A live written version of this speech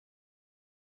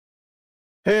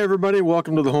Hey everybody,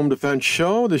 welcome to the Home Defense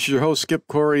Show. This is your host, Skip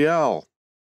Coryell.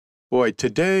 Boy,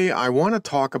 today I want to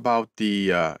talk about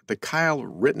the Kyle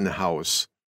Rittenhouse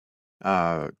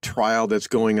trial that's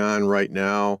going on right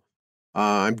now.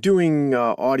 I'm doing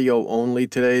audio only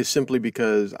today simply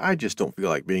because I just don't feel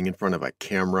like being in front of a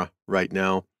camera right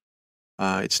now.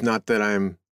 It's not that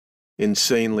I'm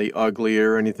insanely ugly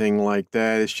or anything like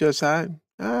that. It's just I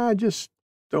just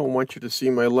don't want you to see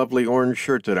my lovely orange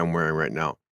shirt that I'm wearing right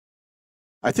now.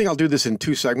 I think I'll do this in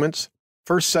two segments.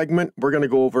 First segment, we're going to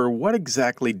go over what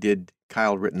exactly did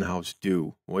Kyle Rittenhouse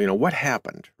do? Well, what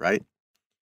happened, right?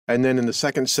 And then in the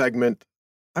second segment,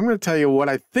 I'm going to tell you what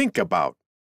I think about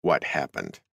what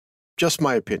happened. Just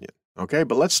my opinion, okay?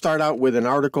 But let's start out with an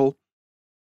article.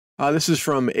 This is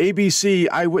from ABC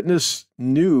Eyewitness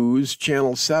News,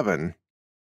 Channel 7.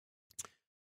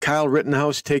 Kyle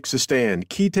Rittenhouse takes a stand.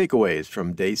 Key takeaways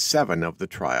from day 7 of the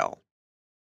trial.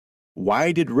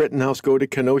 Why did Rittenhouse go to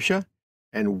Kenosha?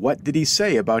 And what did he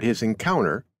say about his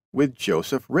encounter with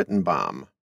Joseph Rittenbaum?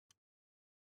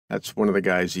 That's one of the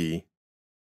guys he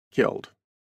killed.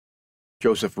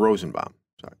 Joseph Rosenbaum,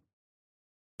 sorry.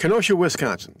 Kenosha,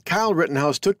 Wisconsin. Kyle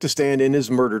Rittenhouse took the stand in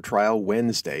his murder trial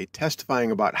Wednesday,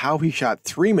 testifying about how he shot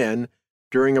 3 men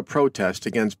during a protest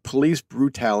against police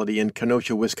brutality in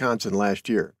Kenosha, Wisconsin last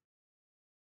year.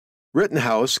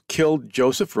 Rittenhouse killed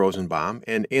Joseph Rosenbaum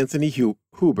and Anthony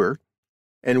Huber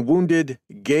and wounded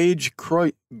Gage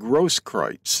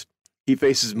Grosskreutz. He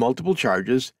faces multiple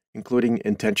charges, including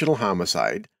intentional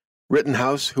homicide.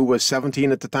 Rittenhouse, who was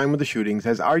 17 at the time of the shootings,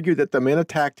 has argued that the men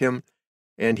attacked him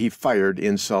and he fired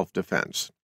in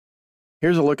self-defense.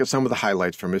 Here's a look at some of the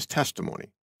highlights from his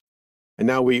testimony. And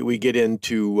now we get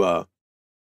into,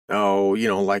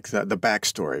 like the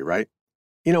backstory, right?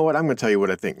 You know what? I'm going to tell you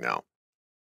what I think now.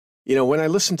 When I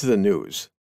listen to the news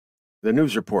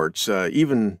reports,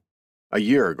 even a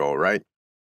year ago, right,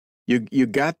 you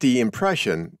got the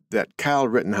impression that Kyle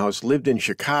Rittenhouse lived in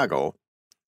Chicago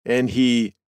and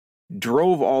he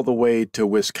drove all the way to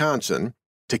Wisconsin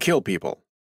to kill people.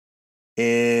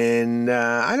 And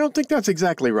I don't think that's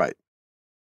exactly right.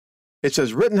 It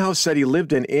says Rittenhouse said he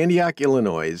lived in Antioch,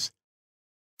 Illinois.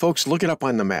 Folks, look it up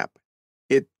on the map.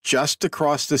 It's just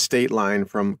across the state line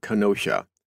from Kenosha.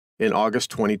 In August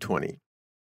 2020.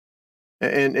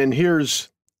 And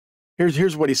here's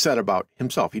what he said about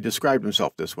himself. He described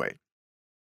himself this way.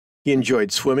 He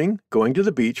enjoyed swimming, going to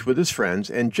the beach with his friends,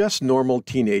 and just normal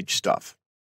teenage stuff.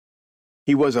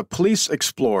 He was a police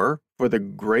explorer for the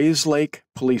Grays Lake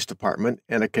Police Department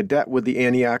and a cadet with the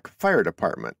Antioch Fire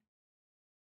Department.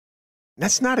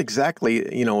 That's not exactly,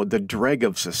 the dreg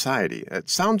of society. It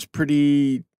sounds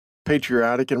pretty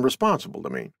patriotic and responsible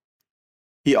to me.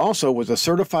 He also was a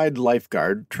certified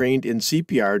lifeguard trained in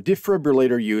CPR,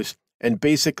 defibrillator use, and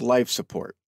basic life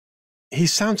support. He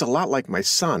sounds a lot like my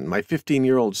son, my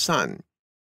 15-year-old son.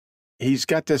 He's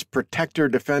got this protector,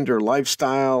 defender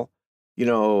lifestyle,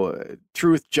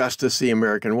 truth, justice, the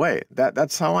American way.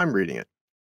 That's how I'm reading it.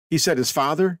 He said his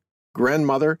father,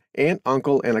 grandmother, aunt,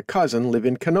 uncle, and a cousin live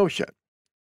in Kenosha.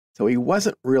 So he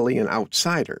wasn't really an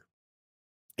outsider.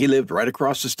 He lived right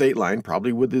across the state line,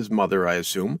 probably with his mother, I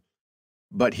assume.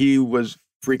 But he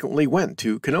frequently went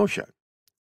to Kenosha.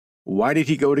 Why did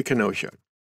he go to Kenosha?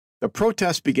 The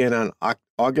protest began on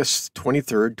August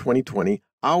 23, 2020,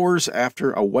 hours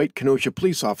after a white Kenosha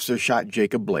police officer shot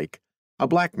Jacob Blake, a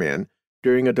black man,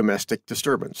 during a domestic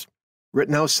disturbance.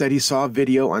 Rittenhouse said he saw a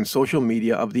video on social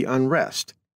media of the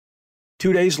unrest.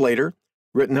 2 days later,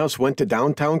 Rittenhouse went to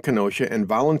downtown Kenosha and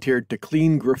volunteered to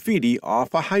clean graffiti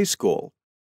off a high school.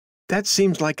 That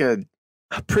seems like a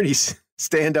pretty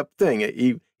stand-up thing.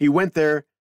 He went there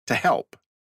to help.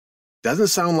 Doesn't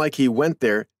sound like he went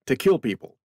there to kill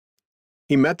people.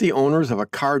 He met the owners of a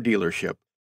car dealership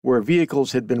where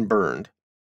vehicles had been burned,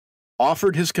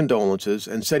 offered his condolences,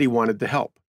 and said he wanted to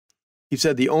help. He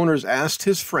said the owners asked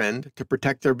his friend to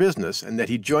protect their business and that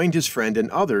he joined his friend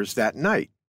and others that night.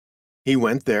 He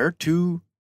went there to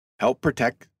help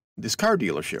protect this car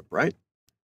dealership, right?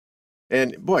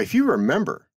 And boy, if you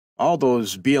remember all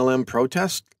those BLM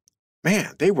protests,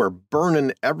 man, they were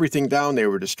burning everything down. They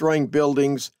were destroying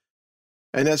buildings,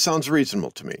 and that sounds reasonable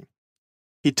to me.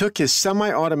 He took his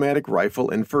semi-automatic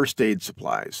rifle and first aid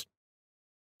supplies.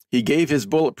 He gave his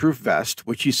bulletproof vest,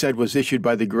 which he said was issued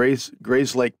by the Grays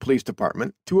Lake Police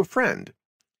Department, to a friend.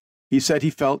 He said he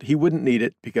felt he wouldn't need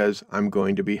it because I'm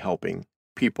going to be helping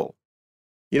people.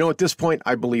 At this point,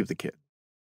 I believe the kid.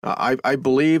 I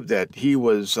believe that he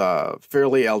was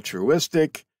fairly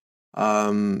altruistic,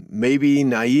 maybe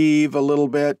naive a little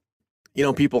bit.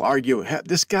 People argue,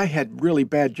 this guy had really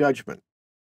bad judgment.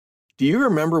 Do you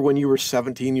remember when you were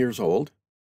 17 years old?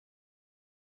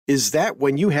 is that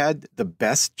when you had the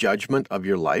best judgment of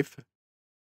your life?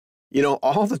 You know,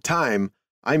 all the time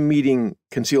I'm meeting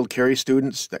concealed carry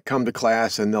students that come to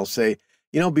class and they'll say,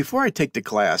 you know, before I take the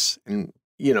class and,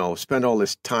 you know, spend all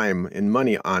this time and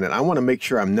money on it, I want to make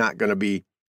sure I'm not going to be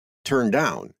turned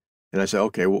down. And I say,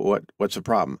 okay, what's the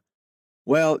problem?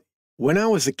 Well, when I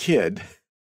was a kid,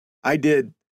 I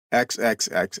did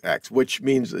XXXX, which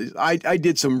means I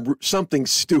did something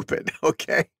stupid,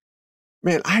 okay?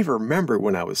 Man, I remember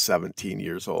when I was 17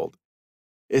 years old.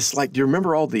 It's like, do you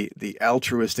remember all the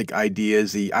altruistic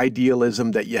ideas, the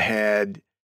idealism that you had?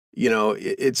 You know,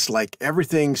 it's like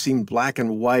everything seemed black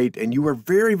and white, and you were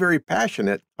very, very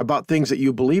passionate about things that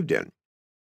you believed in.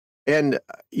 And,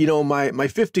 you know, my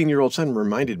 15-year-old son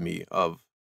reminded me of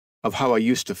how I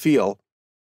used to feel.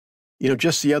 You know,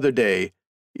 just the other day,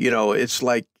 you know, it's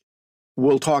like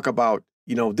we'll talk about,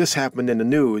 you know, this happened in the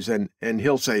news, and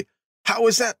he'll say, how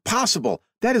is that possible?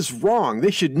 That is wrong.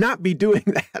 They should not be doing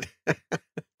that.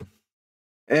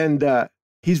 And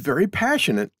he's very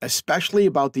passionate, especially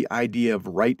about the idea of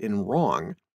right and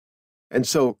wrong. And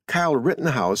so Kyle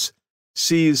Rittenhouse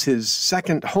sees his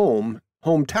second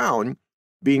hometown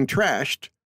being trashed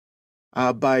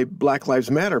by Black Lives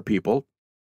Matter people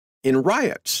in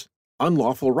riots,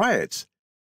 unlawful riots.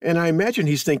 And I imagine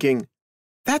he's thinking,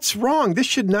 that's wrong. This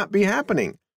should not be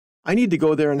happening. I need to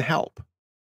go there and help.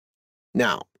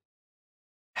 Now,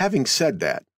 having said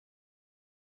that,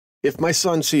 if my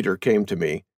son Cedar came to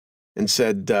me and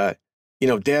said, you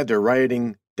know, Dad, they're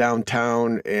rioting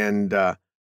downtown and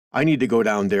I need to go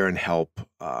down there and help,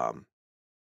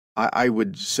 I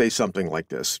would say something like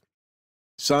this.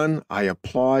 Son, I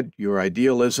applaud your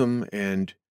idealism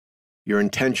and your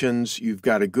intentions. You've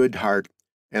got a good heart,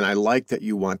 and I like that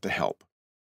you want to help.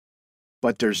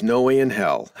 But there's no way in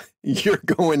hell you're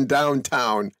going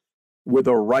downtown with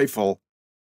a rifle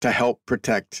to help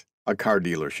protect a car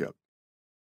dealership.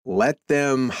 Let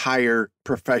them hire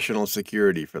professional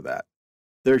security for that.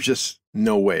 There's just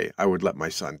no way I would let my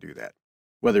son do that.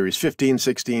 Whether he's 15,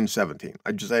 16, 17.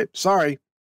 I'd just say, sorry,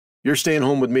 you're staying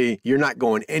home with me. You're not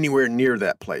going anywhere near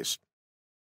that place.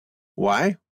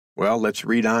 Why? Well, let's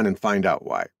read on and find out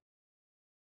why.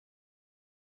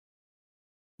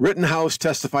 Rittenhouse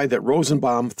testified that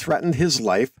Rosenbaum threatened his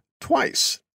life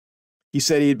twice. He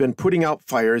said he had been putting out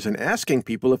fires and asking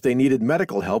people if they needed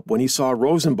medical help when he saw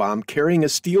Rosenbaum carrying a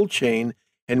steel chain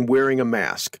and wearing a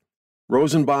mask.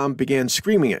 Rosenbaum began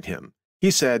screaming at him. He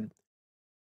said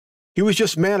he was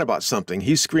just mad about something.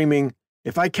 He's screaming,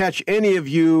 if I catch any of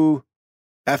you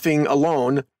effing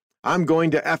alone, I'm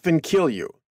going to effing kill you.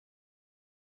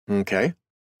 Okay,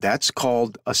 that's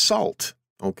called assault.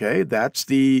 Okay, that's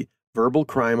the verbal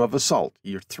crime of assault.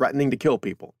 You're threatening to kill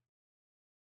people.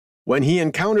 When he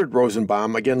encountered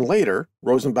Rosenbaum again later,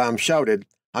 Rosenbaum shouted,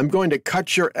 I'm going to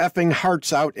cut your effing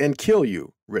hearts out and kill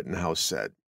you, Rittenhouse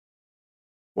said.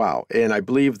 Wow, and I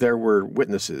believe there were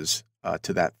witnesses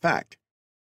to that fact.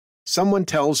 Someone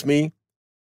tells me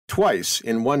twice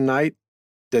in one night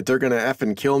that they're going to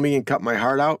effing kill me and cut my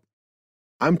heart out.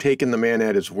 I'm taking the man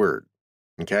at his word,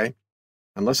 okay?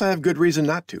 Unless I have good reason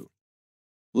not to.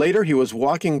 Later, he was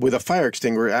walking with a fire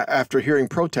extinguisher after hearing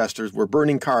protesters were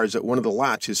burning cars at one of the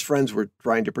lots his friends were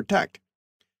trying to protect.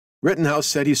 Rittenhouse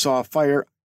said he saw a fire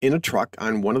in a truck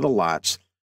on one of the lots.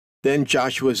 Then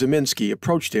Joshua Zeminski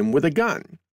approached him with a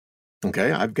gun.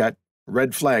 Okay, I've got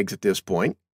red flags at this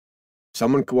point.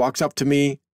 Someone walks up to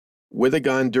me with a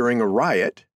gun during a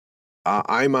riot.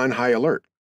 I'm on high alert.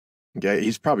 Okay,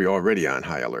 he's probably already on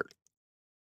high alert.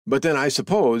 But then I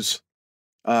suppose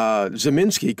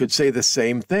Zeminski could say the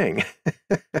same thing.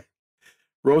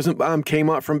 Rosenbaum came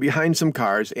up from behind some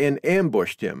cars and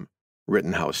ambushed him,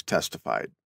 Rittenhouse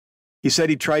testified. He said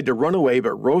he tried to run away,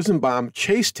 but Rosenbaum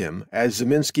chased him as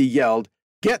Zeminski yelled,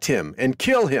 "Get him and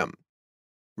kill him."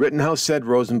 Rittenhouse said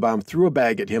Rosenbaum threw a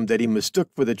bag at him that he mistook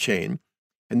for the chain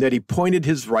and that he pointed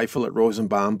his rifle at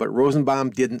Rosenbaum, but Rosenbaum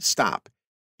didn't stop.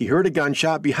 He heard a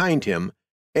gunshot behind him,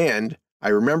 and I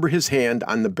remember his hand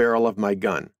on the barrel of my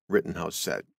gun, Rittenhouse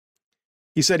said.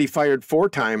 He said he fired 4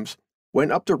 times,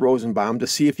 went up to Rosenbaum to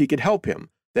see if he could help him,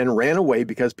 then ran away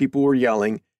because people were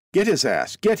yelling, "Get his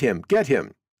ass, get him, get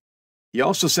him." He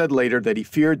also said later that he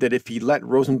feared that if he let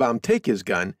Rosenbaum take his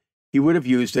gun, he would have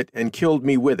used it and killed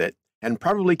me with it, and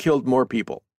probably killed more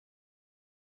people.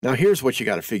 Now here's what you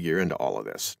got to figure into all of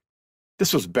this.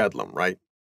 This was bedlam, right?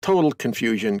 Total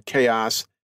confusion, chaos,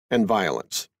 and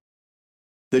violence.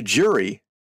 The jury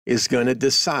is going to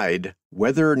decide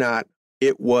whether or not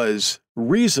it was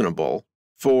reasonable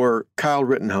for Kyle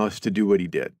Rittenhouse to do what he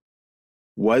did.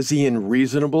 Was he in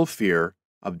reasonable fear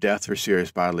of death or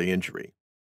serious bodily injury?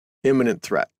 Imminent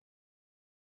threat.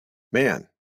 Man,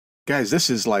 Guys, this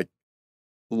is like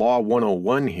Law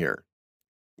 101 here.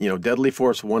 Deadly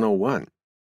Force 101.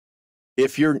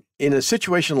 If you're in a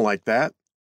situation like that,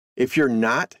 if you're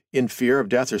not in fear of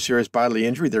death or serious bodily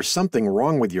injury, there's something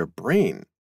wrong with your brain.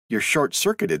 You're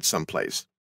short-circuited someplace.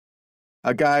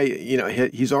 A guy,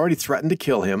 he's already threatened to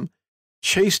kill him,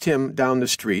 chased him down the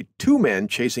street, 2 men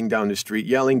chasing down the street,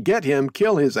 yelling, "Get him,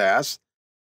 kill his ass,"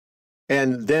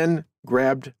 and then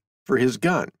grabbed for his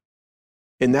gun.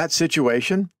 In that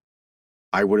situation,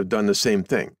 I would have done the same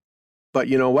thing. But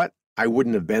you know what? I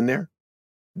wouldn't have been there.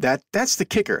 That's the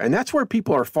kicker. And that's where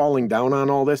people are falling down on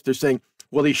all this. They're saying,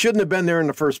 well, he shouldn't have been there in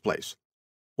the first place.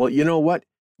 Well, you know what?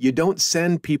 You don't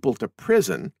send people to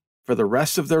prison for the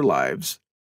rest of their lives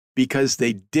because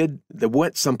they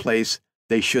went someplace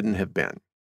they shouldn't have been.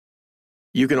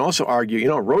 You can also argue,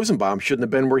 Rosenbaum shouldn't have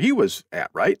been where he was at,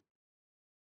 right?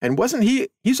 And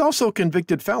he's also a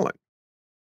convicted felon.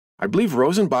 I believe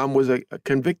Rosenbaum was a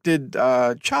convicted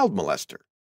child molester.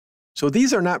 So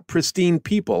these are not pristine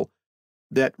people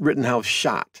that Rittenhouse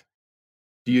shot.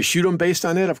 Do you shoot them based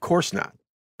on it? Of course not.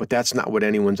 But that's not what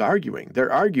anyone's arguing.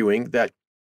 They're arguing that,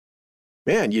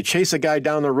 man, you chase a guy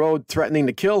down the road threatening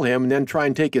to kill him and then try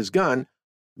and take his gun.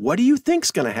 What do you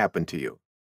think's going to happen to you?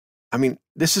 I mean,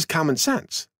 this is common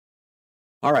sense.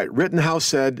 All right, Rittenhouse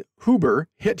said Huber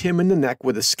hit him in the neck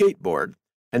with a skateboard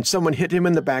and someone hit him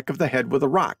in the back of the head with a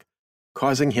rock,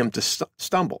 causing him to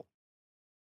stumble.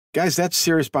 Guys, that's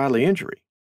serious bodily injury.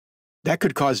 That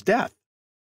could cause death.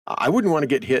 I wouldn't want to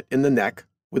get hit in the neck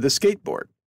with a skateboard.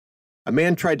 A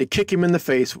man tried to kick him in the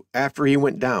face after he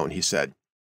went down, he said.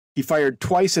 He fired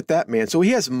twice at that man, so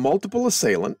he has multiple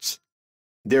assailants.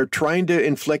 They're trying to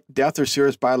inflict death or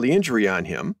serious bodily injury on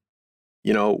him,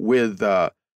 with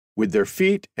their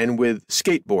feet and with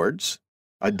skateboards,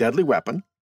 a deadly weapon.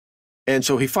 And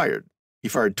so he fired. He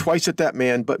fired twice at that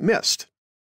man, but missed.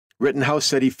 Rittenhouse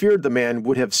said he feared the man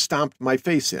would have stomped my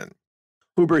face in.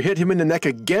 Huber hit him in the neck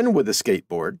again with a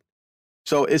skateboard.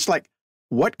 So it's like,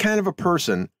 what kind of a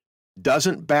person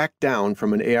doesn't back down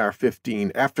from an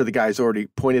AR-15 after the guy's already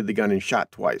pointed the gun and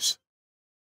shot twice?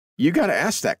 You got to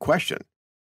ask that question.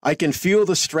 I can feel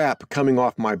the strap coming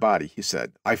off my body, he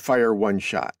said. I fire one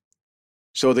shot.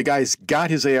 So the guy's got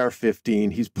his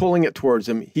AR-15. He's pulling it towards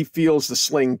him. He feels the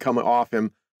sling coming off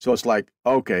him. So it's like,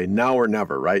 okay, now or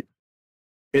never, right?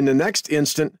 In the next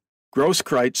instant,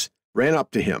 Grosskreutz ran up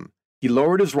to him. He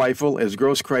lowered his rifle as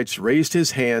Grosskreutz raised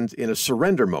his hand in a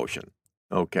surrender motion.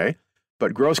 Okay,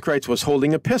 but Grosskreutz was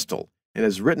holding a pistol, and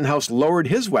as Rittenhouse lowered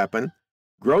his weapon,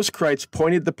 Grosskreutz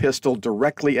pointed the pistol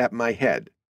directly at my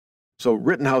head. So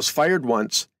Rittenhouse fired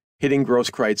once, hitting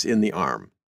Grosskreutz in the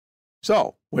arm.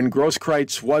 So when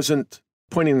Grosskreutz wasn't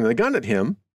pointing the gun at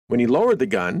him, when he lowered the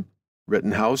gun,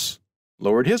 Rittenhouse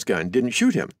lowered his gun, didn't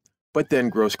shoot him. But then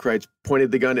Grosskreutz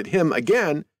pointed the gun at him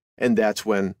again, and that's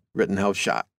when Rittenhouse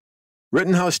shot.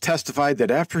 Rittenhouse testified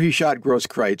that after he shot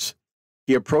Grosskreutz,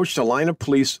 he approached a line of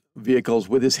police vehicles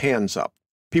with his hands up.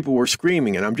 People were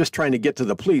screaming, and I'm just trying to get to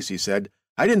the police, he said.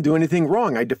 I didn't do anything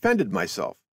wrong. I defended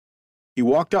myself. He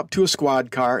walked up to a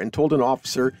squad car and told an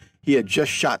officer he had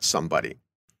just shot somebody.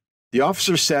 The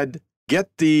officer said, "Get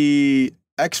the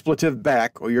expletive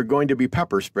back or you're going to be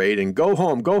pepper sprayed, and go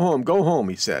home, go home, go home,"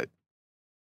 he said.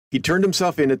 He turned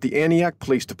himself in at the Antioch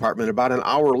Police Department about an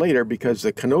hour later because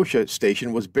the Kenosha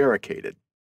station was barricaded.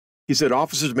 He said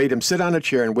officers made him sit on a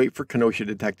chair and wait for Kenosha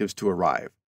detectives to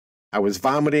arrive. I was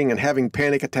vomiting and having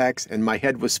panic attacks, and my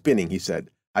head was spinning, he said.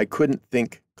 I couldn't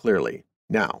think clearly.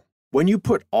 Now, when you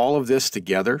put all of this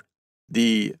together,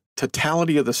 the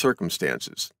totality of the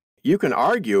circumstances, you can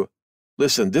argue,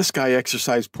 listen, this guy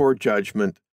exercised poor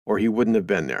judgment or he wouldn't have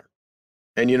been there.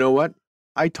 And you know what?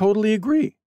 I totally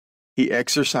agree. He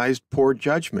exercised poor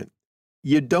judgment.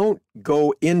 You don't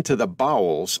go into the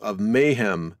bowels of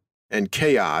mayhem and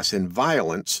chaos and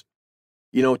violence,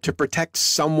 to protect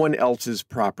someone else's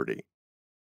property.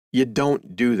 You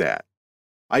don't do that.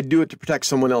 I do it to protect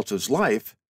someone else's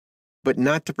life, but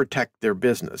not to protect their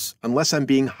business, unless I'm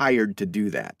being hired to do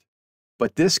that.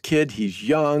 But this kid, he's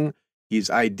young, he's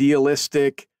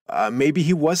idealistic. Maybe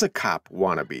he was a cop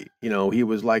wannabe. He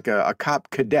was like a cop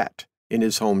cadet in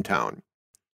his hometown.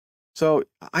 So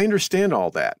I understand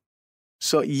all that.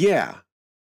 So yeah,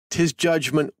 his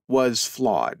judgment was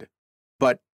flawed,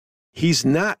 but he's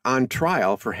not on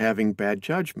trial for having bad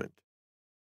judgment.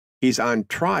 He's on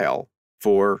trial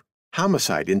for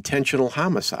homicide, intentional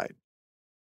homicide.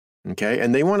 Okay,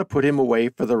 and they want to put him away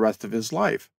for the rest of his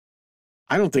life.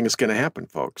 I don't think it's going to happen,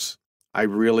 folks. I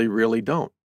really, really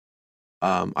don't.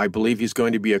 I believe he's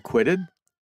going to be acquitted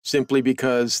simply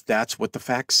because that's what the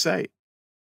facts say.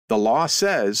 The law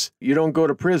says you don't go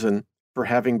to prison for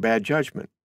having bad judgment.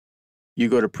 you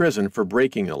go to prison for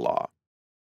breaking a law.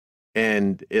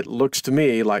 And it looks to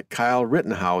me like Kyle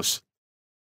Rittenhouse,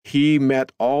 he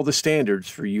met all the standards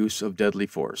for use of deadly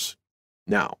force.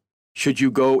 Now, should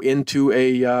you go into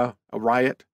a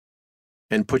riot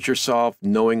and put yourself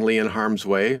knowingly in harm's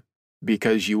way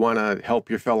because you want to help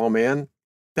your fellow man?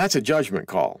 That's a judgment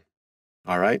call,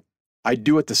 all right? I'd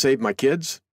do it to save my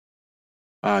kids,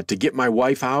 to get my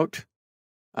wife out,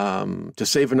 to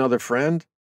save another friend,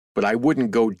 but I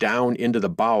wouldn't go down into the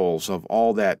bowels of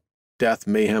all that death,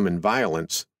 mayhem, and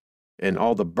violence and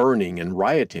all the burning and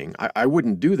rioting. I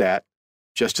wouldn't do that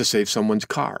just to save someone's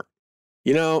car.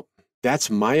 You know,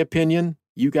 that's my opinion.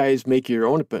 You guys make your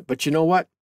own, but you know what?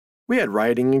 We had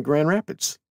rioting in Grand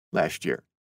Rapids last year.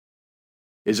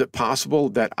 Is it possible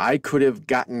that I could have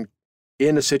gotten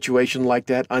in a situation like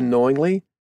that unknowingly?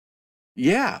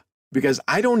 Yeah, because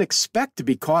I don't expect to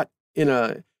be caught in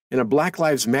a Black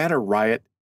Lives Matter riot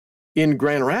in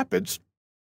Grand Rapids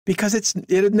because it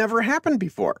had never happened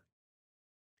before.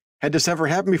 Had this ever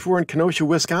happened before in Kenosha,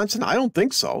 Wisconsin? I don't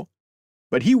think so.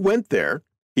 But he went there,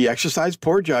 he exercised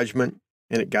poor judgment,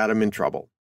 and it got him in trouble.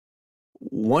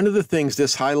 One of the things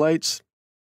this highlights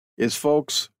is,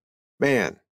 folks,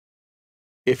 man,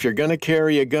 if you're going to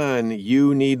carry a gun,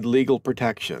 you need legal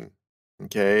protection,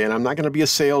 okay? And I'm not going to be a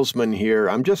salesman here.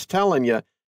 I'm just telling you,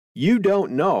 you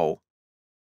don't know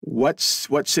what's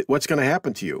going to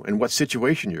happen to you and what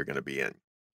situation you're going to be in.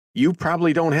 You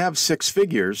probably don't have 6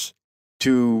 figures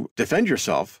to defend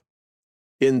yourself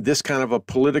in this kind of a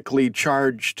politically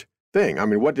charged thing. I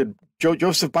mean, what did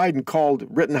Joseph Biden called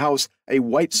Rittenhouse a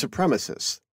white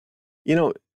supremacist? You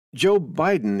know, Joe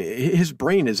Biden, his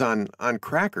brain is on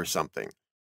crack or something.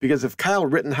 Because if Kyle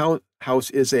Rittenhouse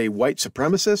is a white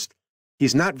supremacist,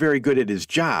 he's not very good at his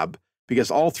job because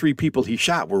all 3 people he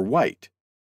shot were white.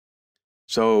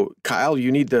 So, Kyle,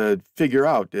 you need to figure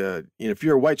out, if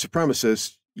you're a white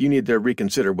supremacist, you need to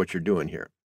reconsider what you're doing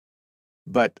here.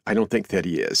 But I don't think that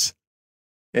he is.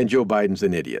 And Joe Biden's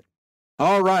an idiot.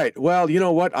 All right. Well, you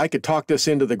know what? I could talk this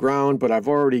into the ground, but I've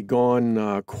already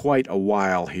gone quite a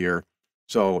while here.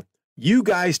 So you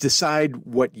guys decide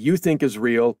what you think is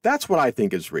real. That's what I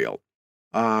think is real.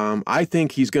 I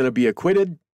think he's going to be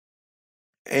acquitted,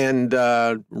 and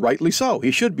rightly so.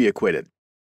 He should be acquitted.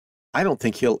 I don't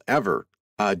think he'll ever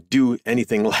do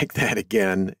anything like that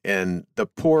again, and the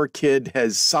poor kid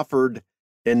has suffered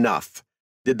enough.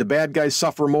 Did the bad guys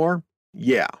suffer more?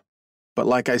 Yeah. But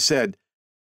like I said,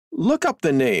 look up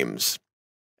the names,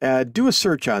 do a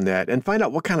search on that, and find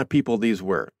out what kind of people these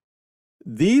were.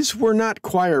 These were not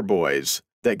choir boys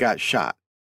that got shot.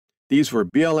 These were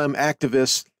BLM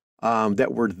activists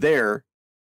that were there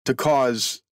to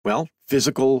cause, well,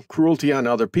 physical cruelty on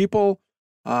other people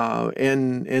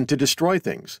and to destroy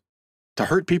things, to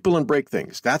hurt people and break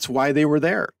things. That's why they were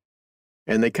there.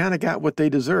 And they kind of got what they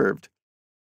deserved.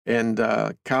 And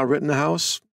Kyle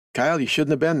Rittenhouse, Kyle, you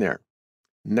shouldn't have been there.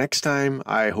 Next time,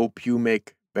 I hope you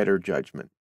make better judgment.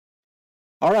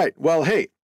 All right. Well, hey,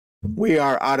 we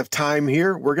are out of time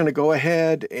here. We're going to go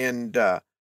ahead and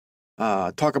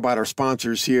talk about our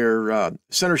sponsors here.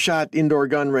 Center Shot Indoor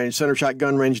Gun Range,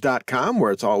 centershotgunrange.com,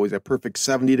 where it's always a perfect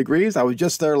 70 degrees. I was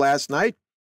just there last night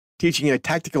teaching a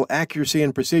tactical accuracy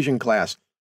and precision class.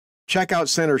 Check out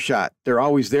Center Shot. They're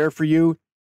always there for you.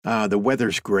 The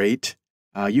weather's great.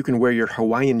 You can wear your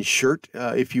Hawaiian shirt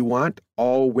if you want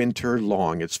all winter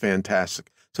long. It's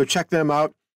fantastic. So check them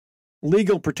out.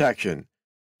 Legal protection.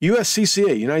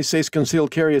 USCCA, United States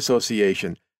Concealed Carry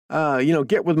Association.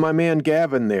 Get with my man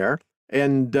Gavin there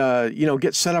and,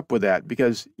 get set up with that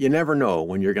because you never know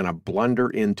when you're going to blunder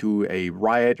into a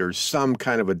riot or some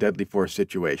kind of a deadly force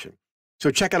situation. So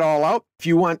check it all out. If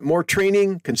you want more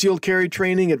training, concealed carry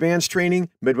training, advanced training,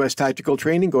 Midwest Tactical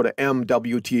Training, go to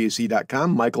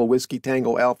MWTAC.com, Michael Whiskey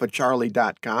Tango Alpha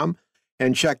Charlie.com,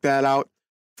 and check that out.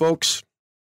 Folks,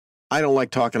 I don't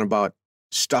like talking about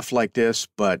stuff like this,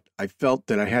 but I felt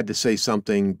that I had to say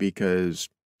something because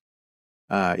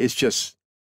it's just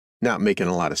not making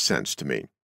a lot of sense to me.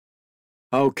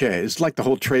 Okay, it's like the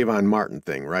whole Trayvon Martin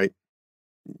thing, right?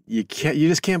 You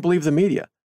just can't believe the media.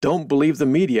 Don't believe the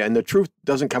media, and the truth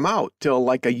doesn't come out till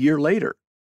like a year later.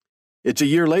 It's a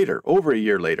year later, over a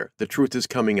year later, the truth is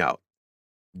coming out.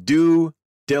 Due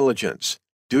diligence.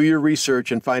 Do your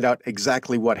research and find out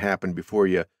exactly what happened before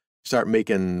you start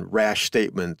making rash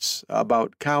statements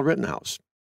about Kyle Rittenhouse.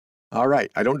 All right,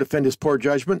 I don't defend his poor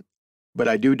judgment, but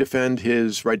I do defend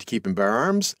his right to keep and bear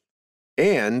arms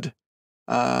and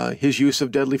his use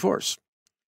of deadly force.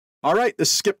 All right, this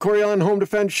is Skip Coriel Home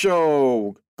Defense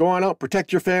Show. Go on out,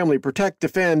 protect your family, protect,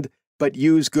 defend, but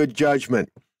use good judgment.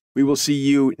 We will see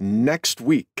you next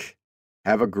week.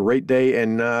 Have a great day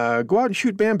and go out and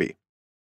shoot Bambi.